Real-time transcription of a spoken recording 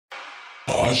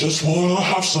I just wanna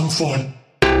have some fun.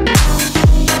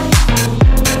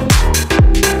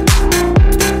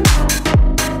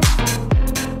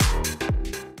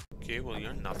 Okay, well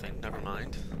you're nothing, never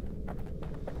mind.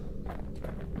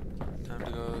 Time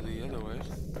to go the other way.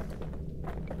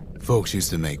 Folks used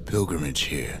to make pilgrimage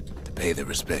here to pay their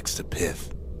respects to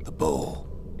Pith, the bull.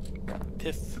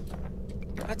 Piff.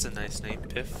 That's a nice name,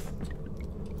 Piff.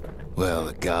 Well,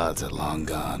 the gods are long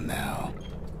gone now,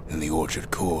 and the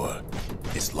orchard core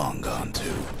is long gone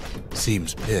too.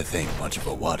 Seems Pith ain't much of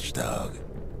a watchdog.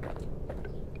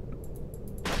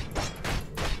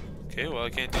 Okay, well I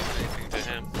can't do anything to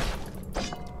him.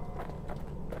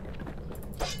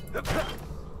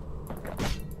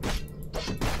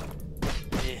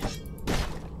 Yeah.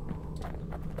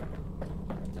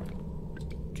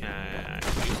 Can I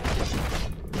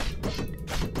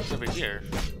What's over here?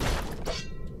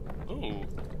 Ooh.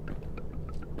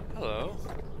 Hello.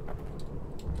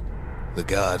 The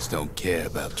gods don't care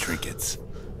about trinkets,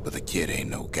 but the kid ain't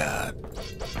no god.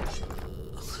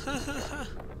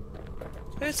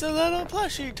 It's a little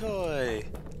plushie toy.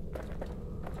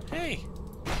 Hey,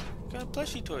 got a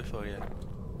plushie toy for you.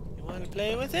 You want to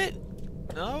play with it?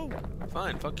 No?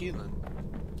 Fine, fuck you then.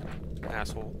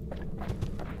 Asshole.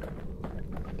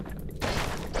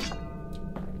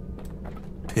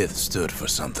 Pith stood for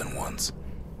something once.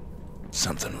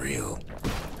 Something real.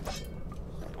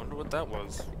 Wonder what that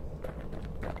was.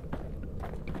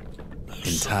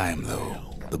 In time, though,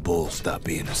 the bull stopped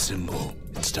being a symbol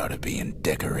and started being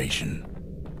decoration.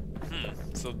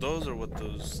 So those are what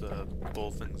those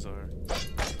bull things are.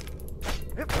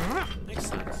 Makes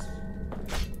sense.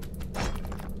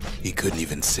 He couldn't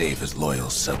even save his loyal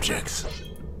subjects.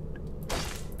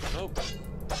 Nope.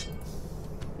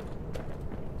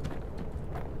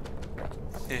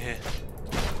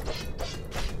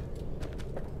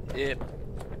 Yep.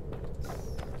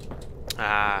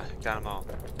 Ah, got them all.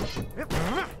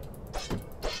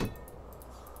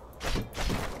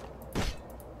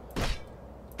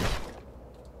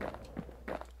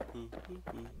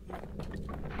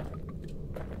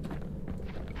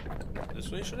 This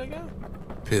way should I go?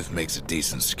 Pith makes a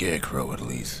decent scarecrow at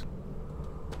least.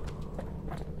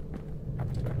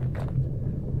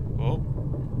 Oh.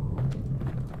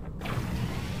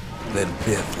 Then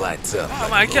Pith lights up. Oh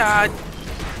my god!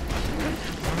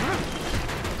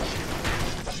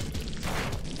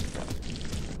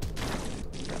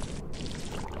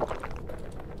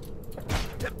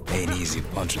 Ain't easy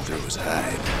punching through his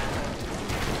hide.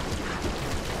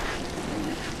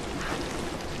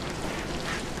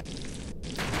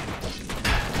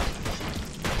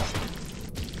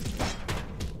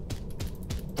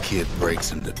 Kid breaks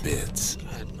him to bits.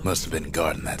 Must have been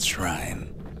guarding that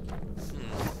shrine.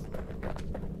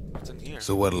 What's in here?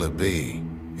 So what'll it be?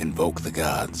 Invoke the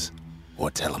gods?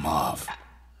 Or tell them off?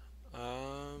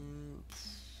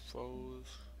 Foes.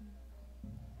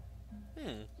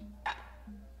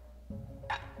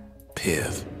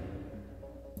 Pith.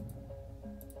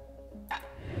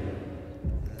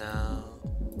 No.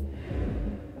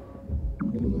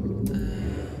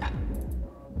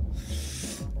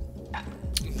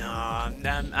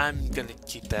 No, I'm gonna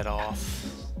keep that off.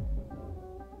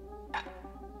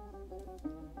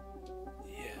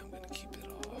 Yeah, I'm gonna keep it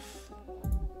off.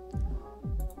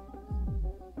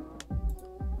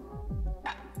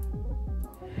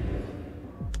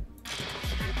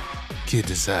 Kid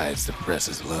decides to press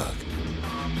his luck.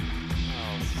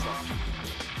 Oh, fuck.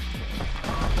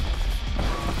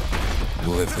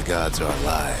 Well, if the gods are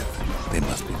alive, they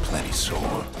must be plenty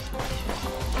sore.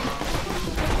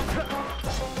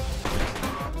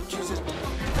 Jesus.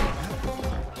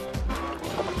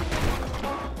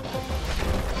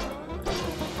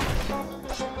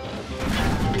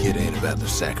 Kid ain't about to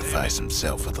sacrifice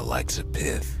himself for the likes of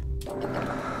Pith.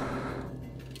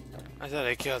 I thought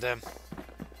I killed him.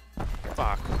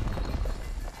 Fuck.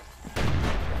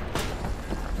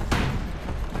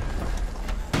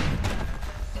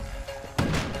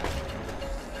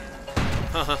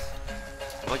 Haha.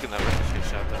 I'm liking that ricochet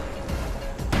shot though.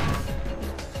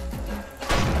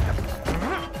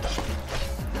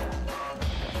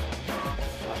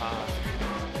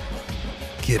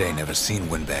 Kid ain't never seen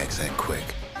windbags that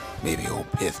quick. Maybe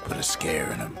old Pith put a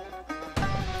scare in him.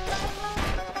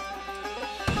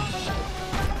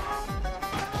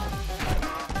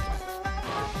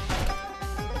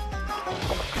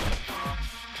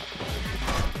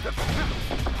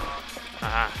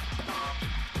 Aha.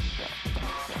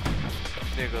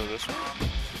 There go this way.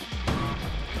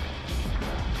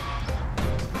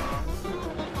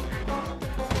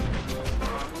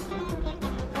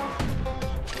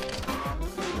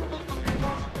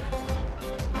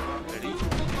 Ready?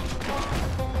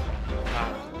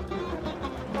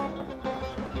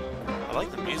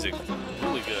 like the music.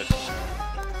 Really good.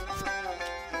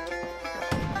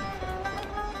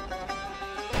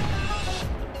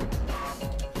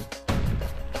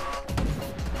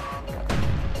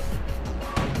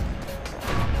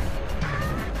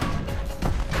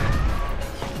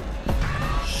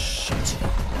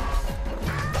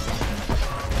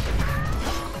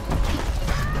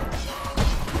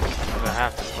 I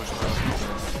have to push my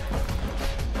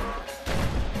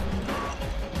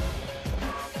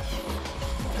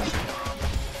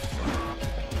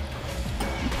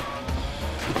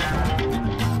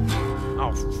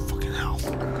oh, fucking hell.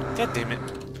 God damn it.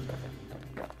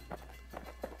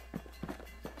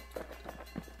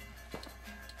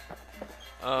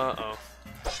 Uh-oh.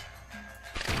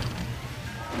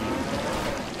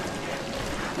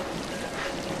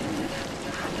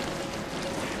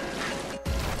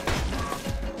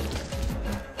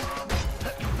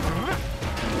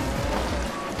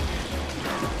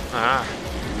 Ah.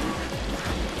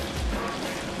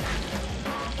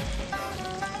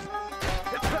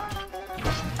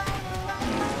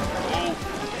 Oh,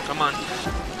 come on.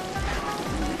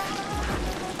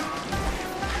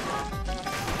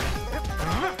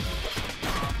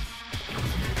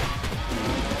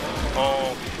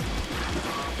 Oh.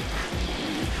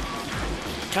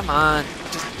 Come on.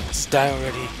 Just die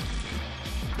already.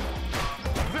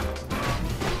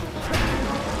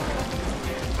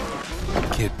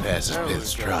 Kid passes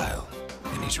Pith's trial,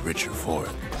 and he's richer for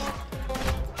it.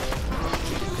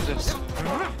 Jesus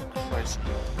Christ.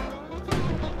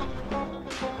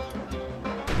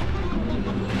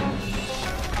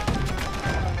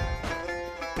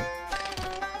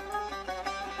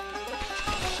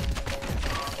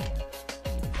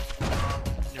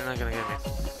 You're not gonna get me.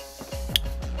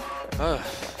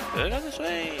 Did I go this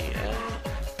way?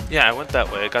 Yeah, I went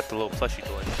that way. I got the little plushie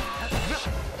toy.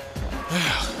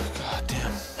 God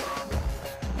damn.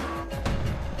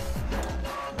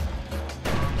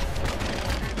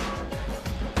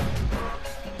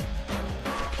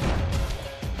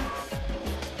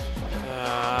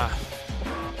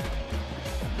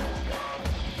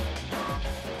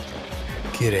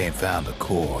 Kid ain't found a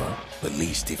core, but at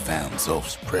least he found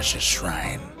Zolf's precious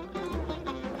shrine.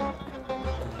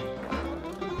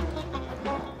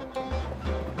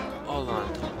 Hold on.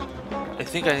 I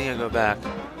think I need to go back.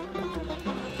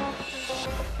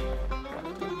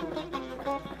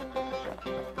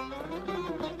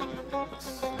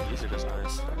 Music is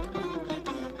nice.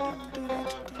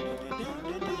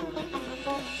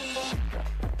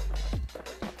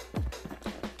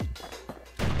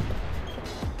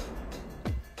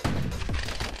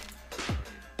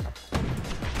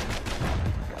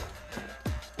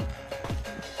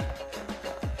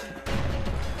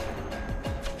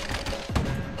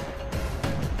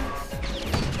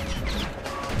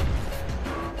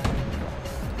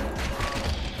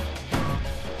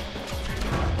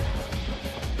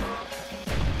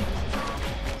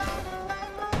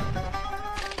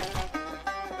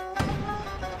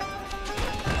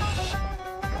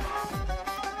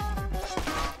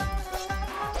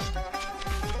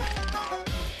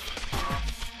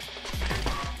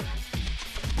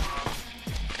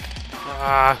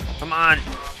 Ah, come on.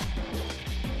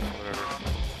 Whatever.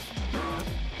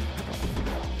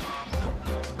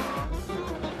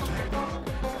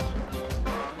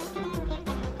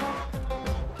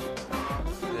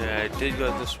 Yeah, I did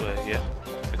go this way, yeah.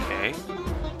 Okay.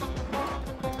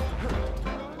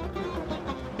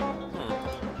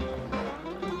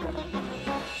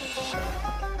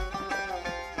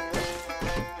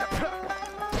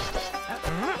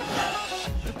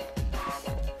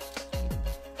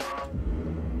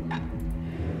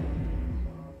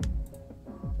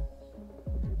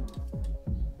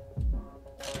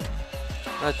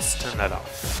 Let's turn that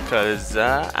off, because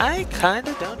I kind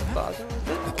of don't bother with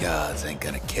it. The gods ain't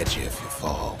gonna catch you if you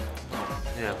fall. Oh,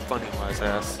 yeah, funny wise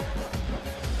ass.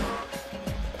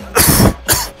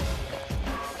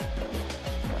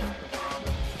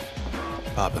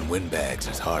 Popping windbags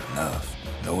is hard enough.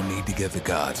 No need to get the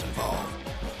gods involved.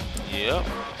 Yep.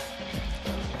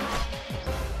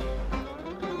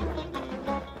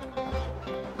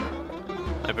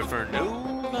 I prefer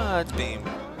no gods being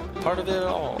part of it at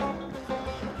all.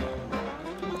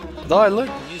 Though I like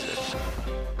the music.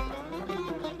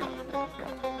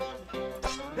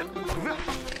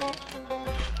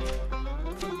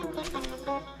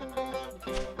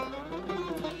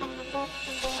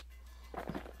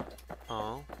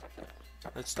 Oh,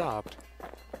 it stopped.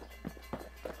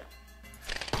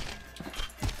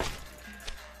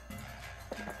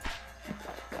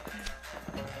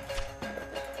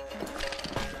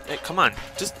 Hey, come on,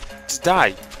 just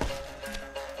die.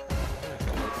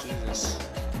 Oh, Jesus.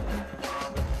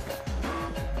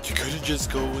 just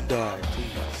go and die,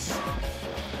 please?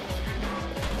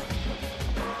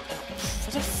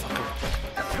 Motherfucker.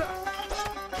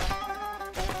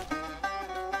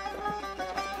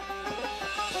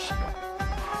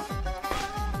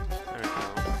 There we go.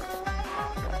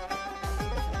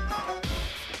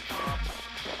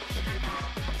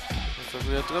 Looks like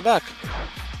we have to go back.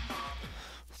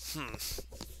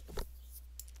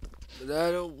 But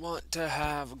I don't want to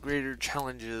have greater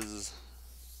challenges.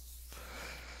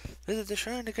 Visit the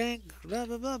shrine again, blah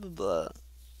blah blah blah blah.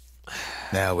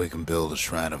 Now we can build a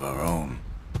shrine of our own,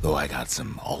 though I got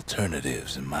some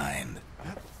alternatives in mind.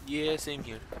 Yeah, same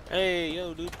here. Hey,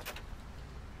 yo, dude.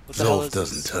 What the hell Zolf is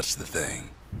doesn't this? touch the thing.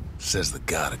 Says the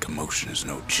god of commotion is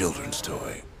no children's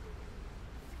toy.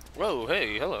 Whoa,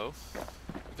 hey, hello.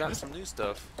 We got some new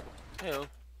stuff. Heyo.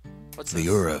 What's The this?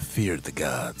 Ura feared the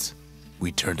gods.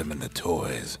 We turned them into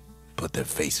toys, put their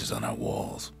faces on our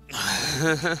walls.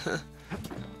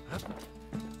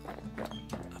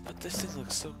 But this thing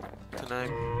looks so... Can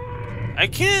I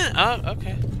can't!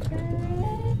 Okay.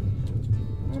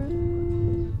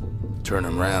 Turn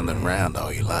them round and round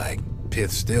all you like.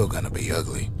 Pith's still gonna be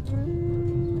ugly.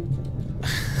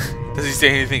 Does he say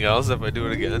anything else if I do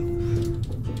it again?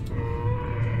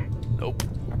 Nope.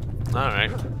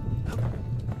 Alright.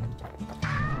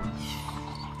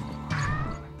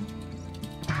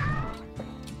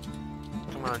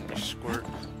 Come on, you squirt.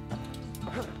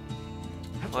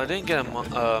 Well, I didn't get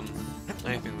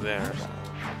anything there,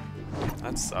 so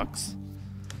that sucks.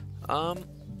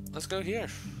 Let's go here.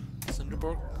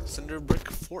 Cinder Brick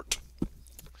Fort.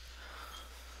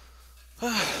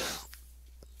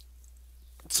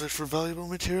 Search for valuable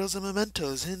materials and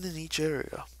mementos hidden in each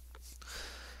area.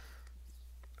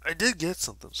 I did get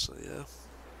something, so yeah.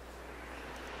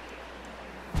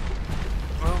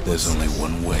 Well, There's only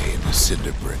one way in the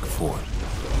Cinder Brick Fort.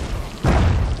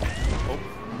 oh,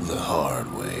 The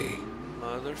hard way.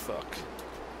 motherfuck.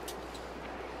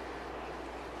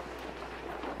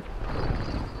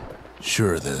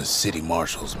 Sure, the city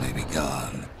marshals may be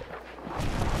gone,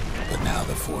 but now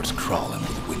the fort's crawling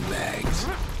with windbags.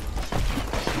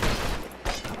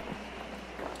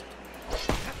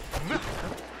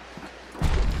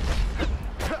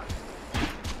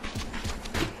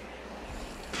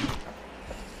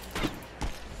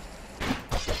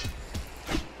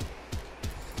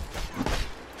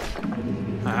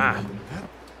 Ah.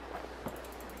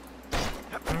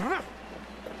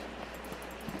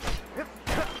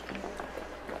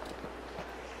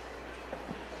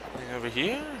 Anything over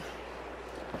here?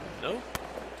 Nope.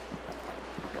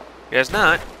 Guess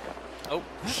not. Oh,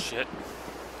 shit.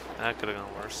 That could have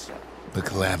gone worse. The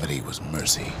Calamity was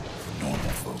mercy for normal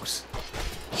folks.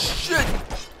 Shit!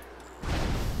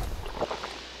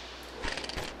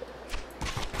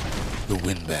 The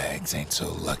windbags ain't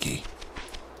so lucky.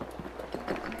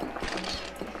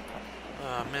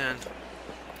 Oh, man.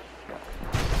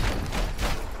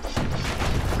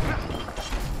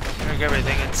 Break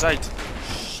everything in sight.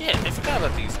 Shit, I forgot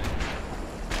about these things.